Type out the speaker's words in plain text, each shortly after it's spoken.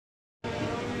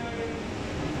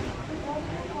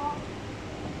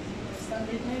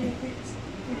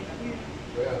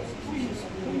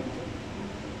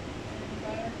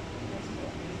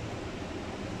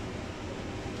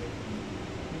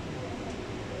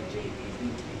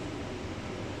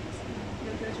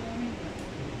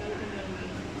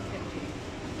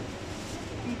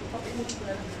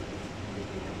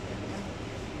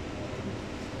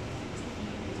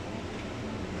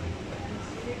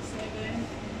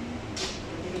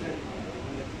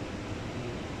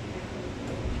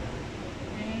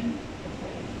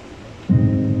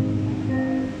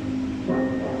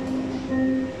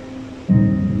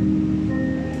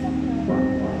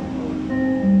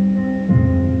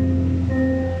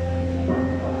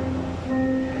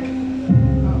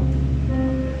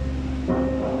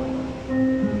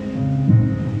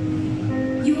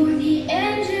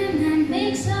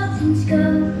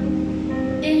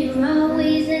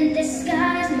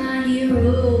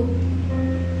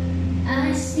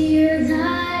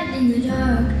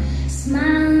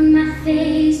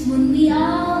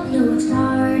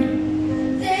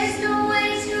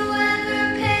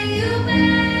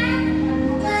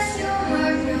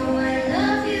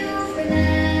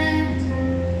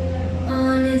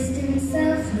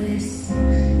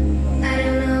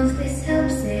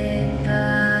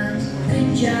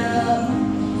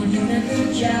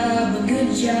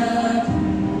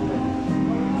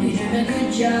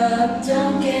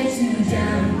Don't get too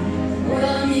down. The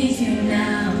world needs you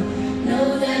now.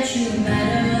 Know that you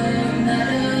matter,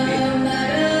 matter,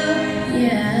 matter.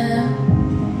 Yeah.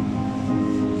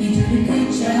 You're doing a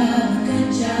good job,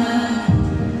 good job.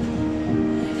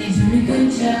 You're doing a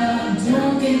good job.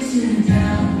 Don't get too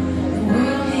down. The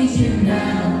world needs you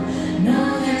now.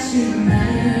 Know that you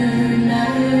matter,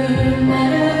 matter,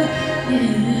 matter.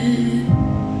 Yeah.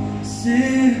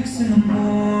 6 in the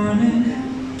morning.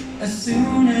 As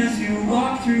soon as you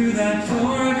walk through that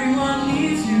door, everyone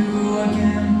needs you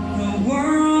again. The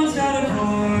world's out of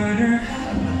order.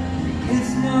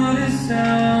 It's not a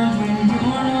sound when you're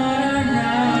not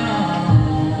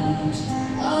around.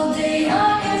 All day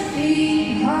on your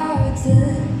feet, hard to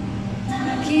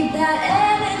keep that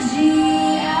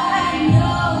energy. I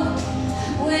know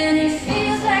when it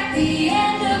feels like the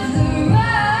end of the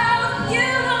road, you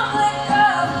won't let go.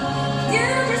 You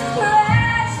just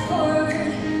press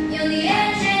forward. You're the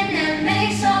engine that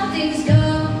makes all things go.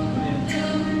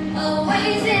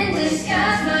 Always in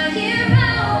disguise, my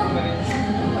hero.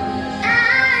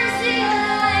 I see a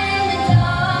light in the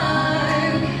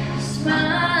dark.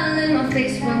 Smile in my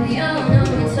face when we all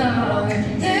know it's hard.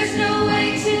 There's no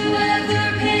way to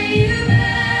ever pay you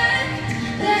back.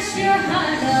 Bless your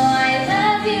heart, though I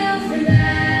love you for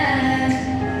that.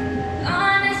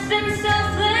 Honest and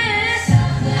selfless.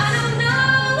 I don't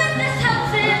know if this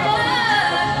helps it,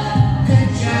 but Good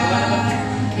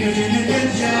job. You're doing a good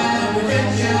job, good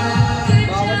job. good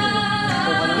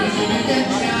job. You're doing a good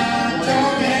job.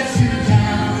 Don't get too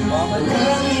down. The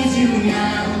world needs you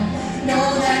now.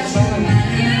 Know that you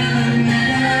matter,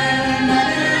 matter,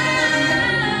 matter.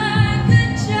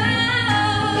 Good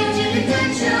job. You did a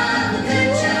good job,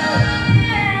 good job.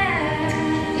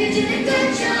 You did a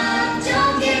good job.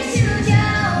 Don't get too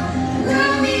down. The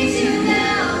world needs you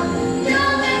now. Know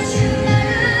that you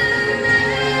matter,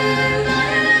 matter,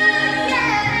 matter.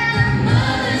 Yeah.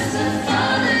 Mothers, the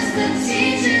fathers, the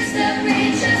teachers that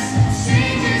reach us,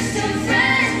 strangers to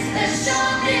friends that show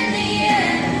up in the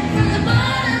end. From the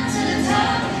bottom to the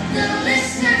top, the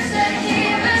listeners that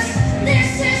hear us,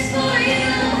 this is for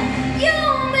you. You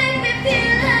make me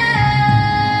feel like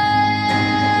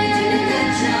you did a good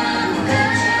job,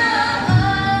 good job.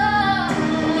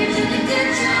 Oh, you did a good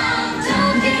job.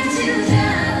 Don't get too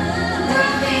down. The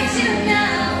world needs you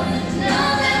now. Know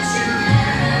that you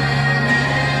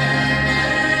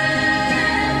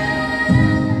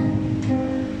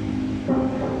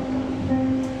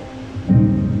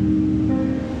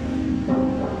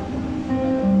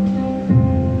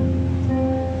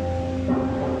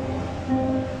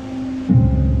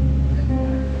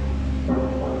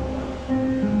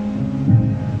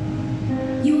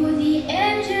You're the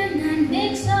engine that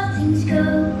makes all things go,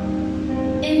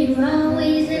 and you're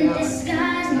always in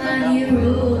disguise, my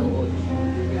hero.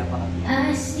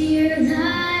 I see your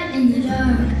light in the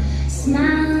dark,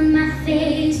 smile on my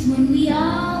face when we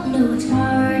all know it's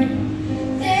hard.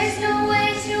 There's no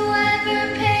way to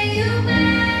ever pay you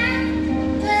back.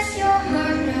 Bless your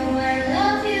heart, know I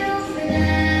love you for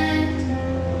that.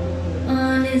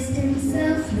 Honest and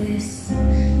selfless.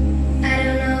 I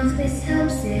don't know if this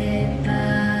helps it,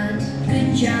 but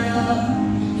good job.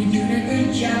 You're doing a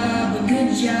good job, a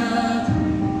good job.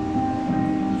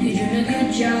 You're doing a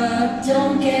good job.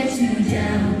 Don't get too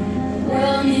down. The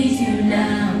world needs you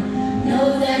now.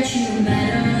 Know that you matter.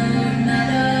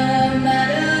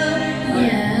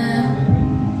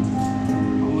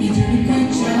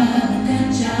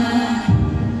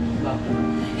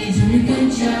 doing a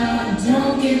good job,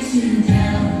 don't get too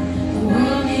down. The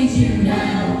world needs you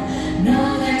now.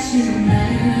 Know that you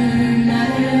matter,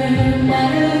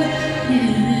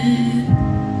 yeah.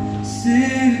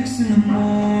 6 in the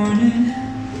morning.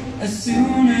 As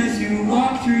soon as you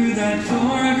walk through that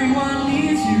door, everyone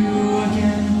leaves you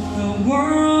again. The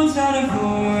world's out of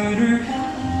order.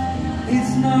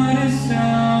 It's not a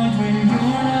sound when you're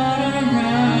not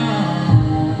around.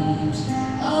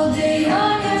 All day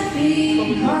on your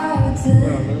feet, hard to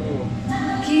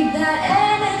keep that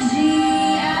energy.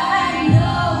 I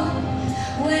know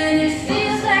when it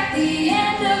feels like the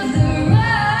end of the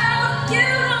road, you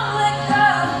don't let go,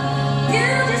 you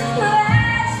just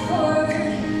press forward.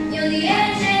 You're the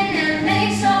engine that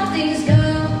makes all things go.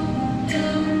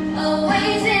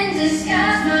 Always in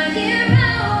disguise, my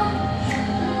hero.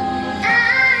 I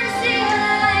see a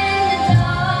light in the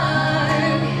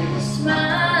dark, a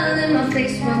smile in my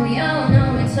face, but we all know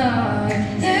it's hard.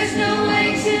 There's no way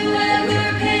to ever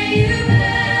pay you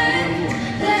back.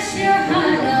 Bless your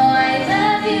heart, oh, I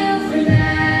love you for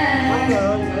that.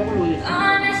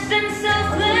 Honest and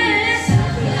selfless,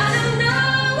 I don't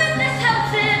know if this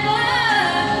helps it, but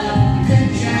Good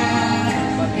job,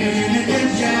 you're doing a good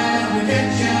job, a good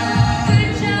job.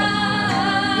 good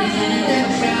job. You're doing a good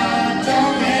job,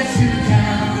 don't get too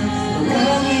down. The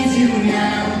world needs you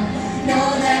now. Know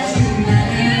that you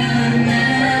matter.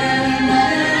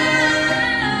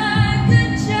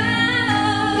 Good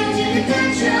job. You did a good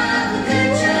job,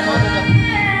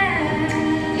 yeah.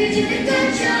 You did a good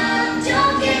job,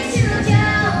 don't get too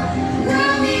down. The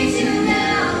world needs you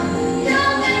now. Know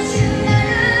that you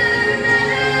matter,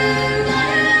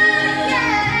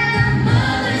 yeah. The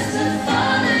mothers, the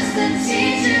fathers, the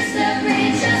teachers that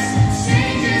reach us,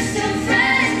 strangers to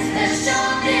friends that show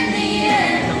up in the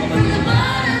end. From the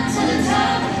bottom to the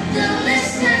top, the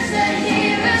listeners that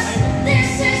hear us,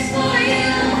 this is for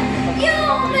you. You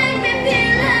make me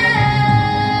feel loved.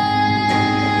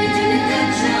 You did a good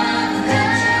job,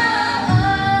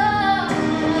 oh.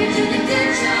 You did a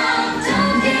good job,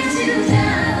 don't get too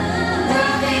down. The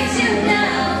world needs you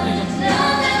now. Know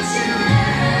that you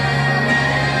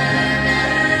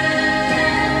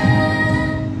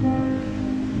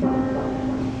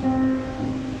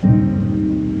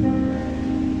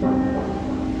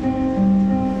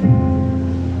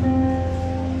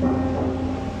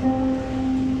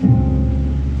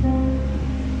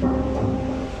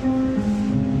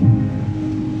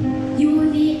You're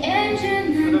the engine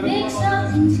that makes all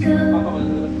things go,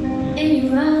 and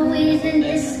you're always in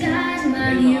disguise,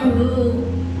 my hero.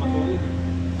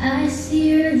 I see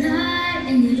your light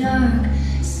in the dark,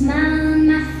 smile on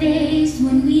my face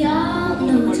when we all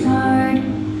know it's hard.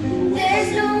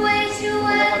 There's no way to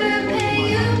ever pay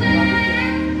you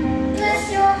back. Bless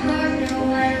your heart, no,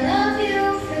 I love you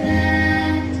for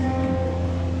that.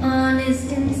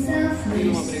 Honest and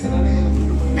selfless,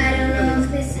 I don't know if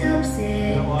this helps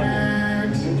it,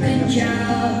 but good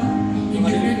job. You're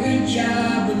doing a good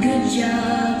job, a good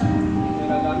job.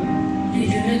 You're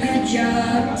doing a good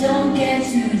job, don't get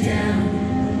too down.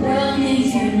 The world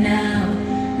needs you now.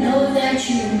 Know that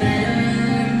you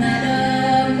matter,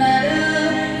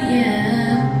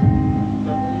 yeah.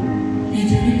 You're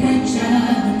doing a good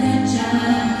job, a good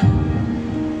job.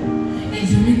 You're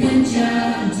doing a good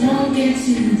job, don't get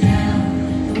too down.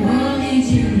 The world needs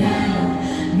you now.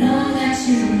 Know that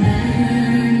you matter,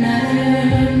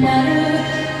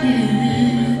 yeah.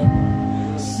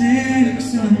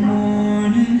 6 in the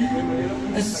morning.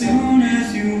 As soon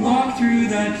as you walk through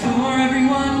that door,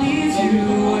 everyone needs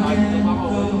you again.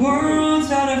 The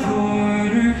world's out of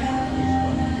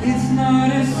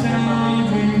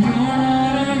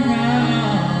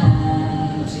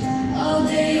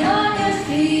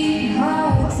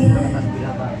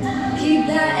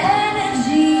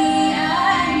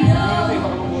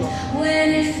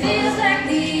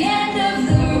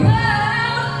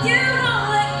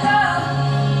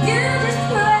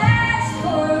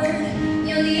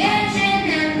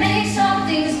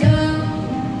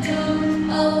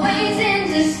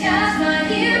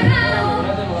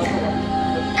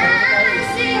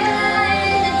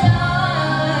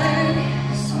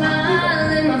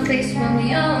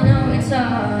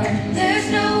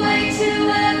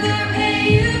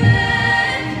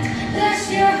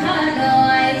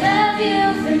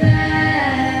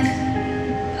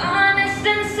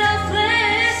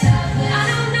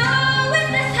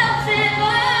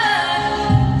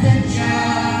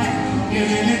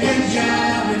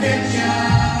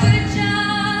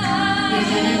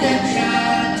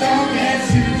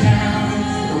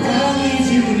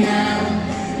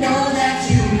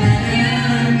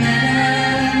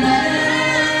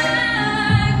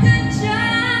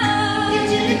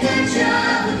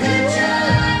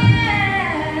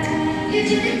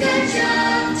did a good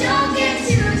job, don't get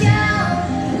too down.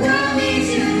 The world needs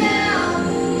you now.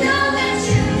 Know that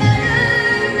you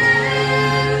matter,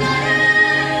 matter,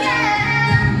 matter,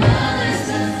 yeah. Mothers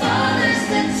to fathers,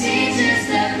 the teachers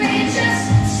that reach us,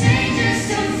 strangers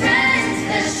to friends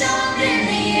that show up in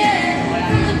the air.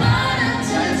 From the bottom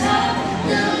to the top,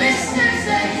 the listeners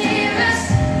that hear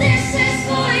us, this is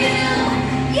for you.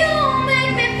 You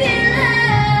make me feel like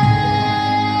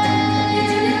you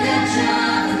did a good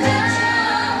job, good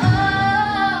job.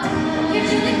 You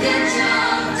did a good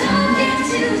job, don't get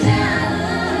too down.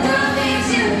 The world needs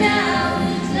you now.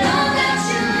 Know that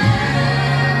you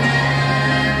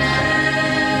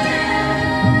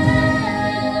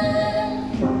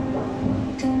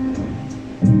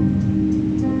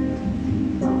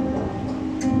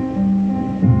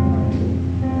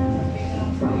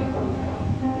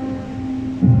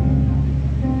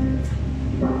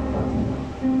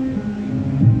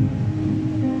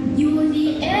You're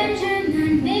the engine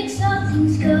that makes all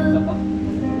things go,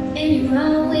 and you're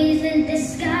always in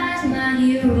disguise, my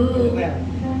hero.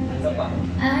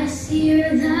 I see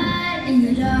your light in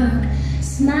the dark,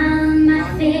 smile on my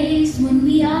face when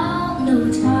we all know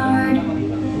it's hard.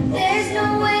 There's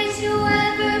no way to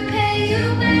ever pay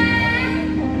you back.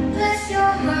 Bless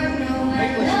your heart, know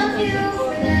I love you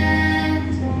for that.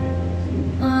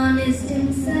 Honest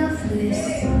and selfless.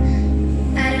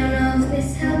 I don't know if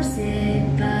this helps it,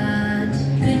 but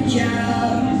good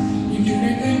job. You're doing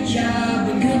a good job,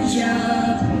 a good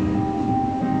job.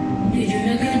 You're doing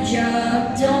a good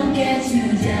job, don't get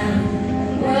too down.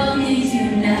 The world needs you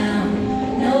now.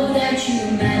 Know that you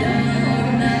matter,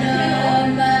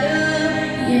 matter, matter,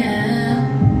 yeah.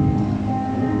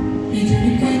 You're doing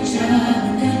a good job,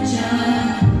 a good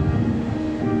job.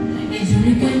 You're doing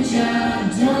a good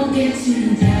job, don't get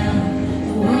too down.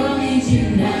 The world needs you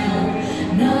now.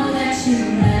 Know that you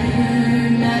matter,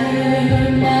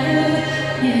 matter, matter,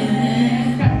 yeah.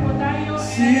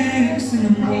 6 in the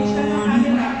morning.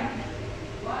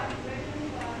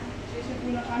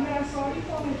 Sorry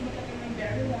po, medyo matagal ng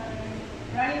deadline.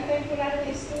 Running time po natin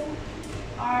is 2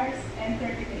 hours and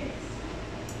 30 minutes.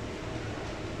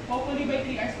 Hopefully by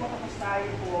 3 hours po tapos tayo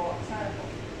po. Sana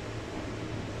po.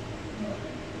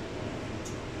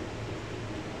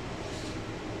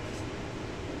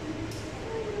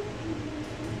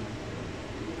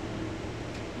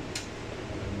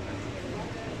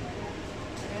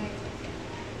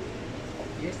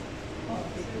 Yes.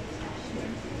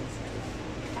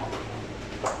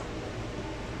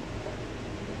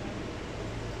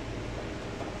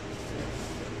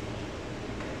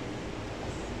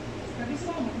 Sabi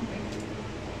sa mama mo.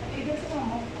 At iba sa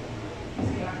mama mo.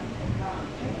 Kasi yan.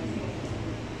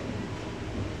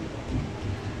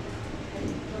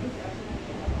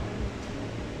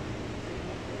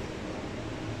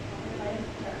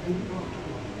 Thank you.